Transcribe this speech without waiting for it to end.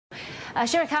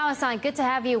Shirakawa-san, good to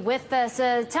have you with us.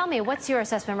 Tell me, what's your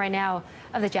assessment right now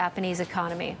of the Japanese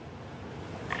economy?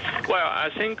 Well, I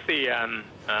think the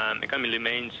economy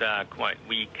remains quite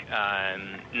weak,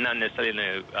 not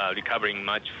necessarily recovering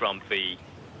much from the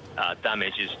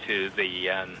damages to the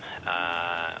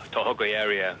Tohoku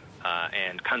area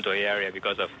and Kanto area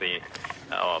because of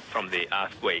from the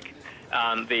earthquake.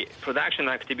 The production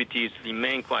activities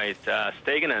remain quite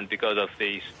stagnant because of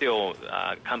the still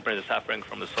companies suffering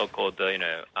from the so-called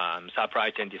supply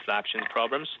chain disruption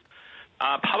problems.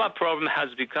 Power problem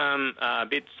has become a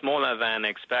bit smaller than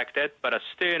expected, but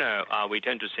still, we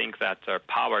tend to think that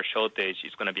power shortage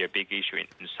is going to be a big issue in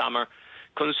summer.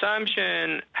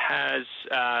 Consumption has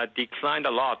declined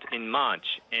a lot in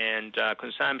March, and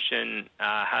consumption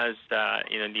has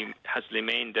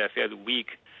remained fairly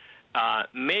weak.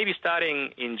 Maybe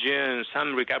starting in June,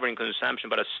 some recovery in consumption,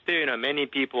 but still, many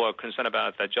people are concerned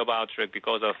about the job outlook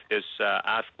because of this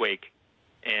earthquake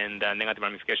and negative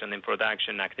ramification in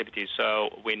production activities. So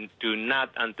we do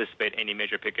not anticipate any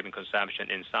major pickup in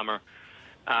consumption in summer.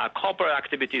 Corporate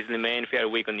activities remain fairly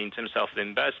weak in terms of the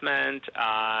investment,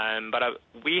 but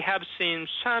we have seen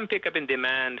some pickup in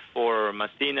demand for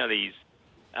machineries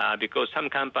because some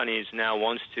companies now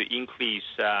want to increase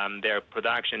their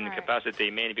production capacity,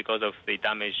 mainly because of the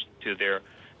damage to their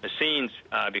machines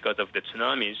because of the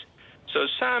tsunamis. So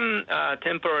some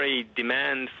temporary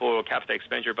demand for capital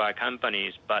expenditure by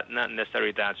companies, but not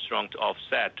necessarily that strong to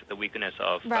offset the weakness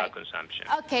of consumption.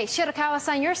 Okay,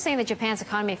 Shirakawa-san, you're saying that Japan's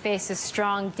economy faces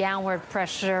strong downward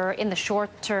pressure in the short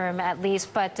term, at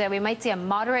least, but we might see a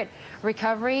moderate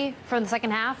recovery from the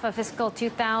second half of fiscal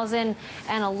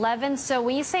 2011. So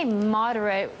when you say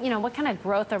moderate, what kind of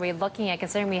growth are we looking at,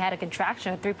 considering we had a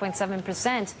contraction of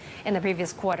 3.7% in the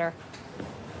previous quarter?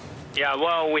 Yeah,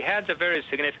 well, we had a very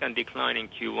significant decline in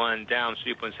Q1, down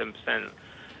 3.7%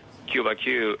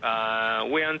 Q-over-Q.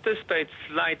 We anticipate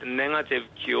slight negative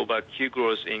Q-over-Q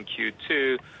growth in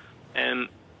Q2,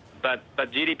 but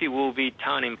GDP will be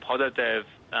turning positive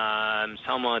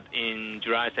somewhat in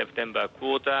July-September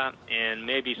quarter, and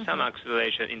maybe some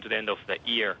acceleration into the end of the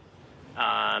year,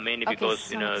 mainly because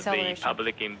the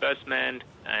public investment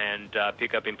and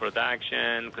pickup in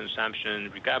production, consumption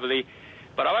recovery.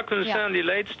 But our concern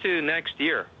relates to next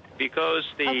year because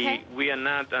we are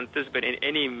not anticipating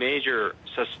any major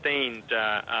sustained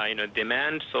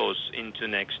demand source into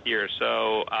next year.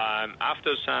 So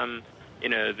after some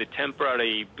the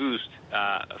temporary boost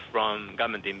from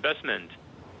government investment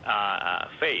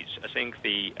phase, I think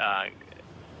the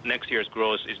next year's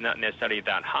growth is not necessarily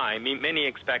that high. Many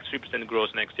expect 3%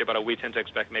 growth next year, but we tend to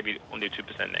expect maybe only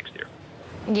 2% next year.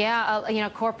 Yeah,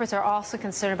 corporates are also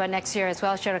concerned about next year as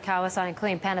well, Shirakawa-san,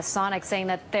 including Panasonic, saying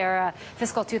that their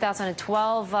fiscal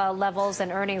 2012 levels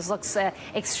and earnings looks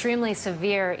extremely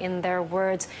severe in their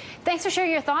words. Thanks for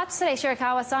sharing your thoughts today,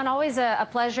 Shirakawa-san. Always a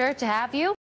pleasure to have you.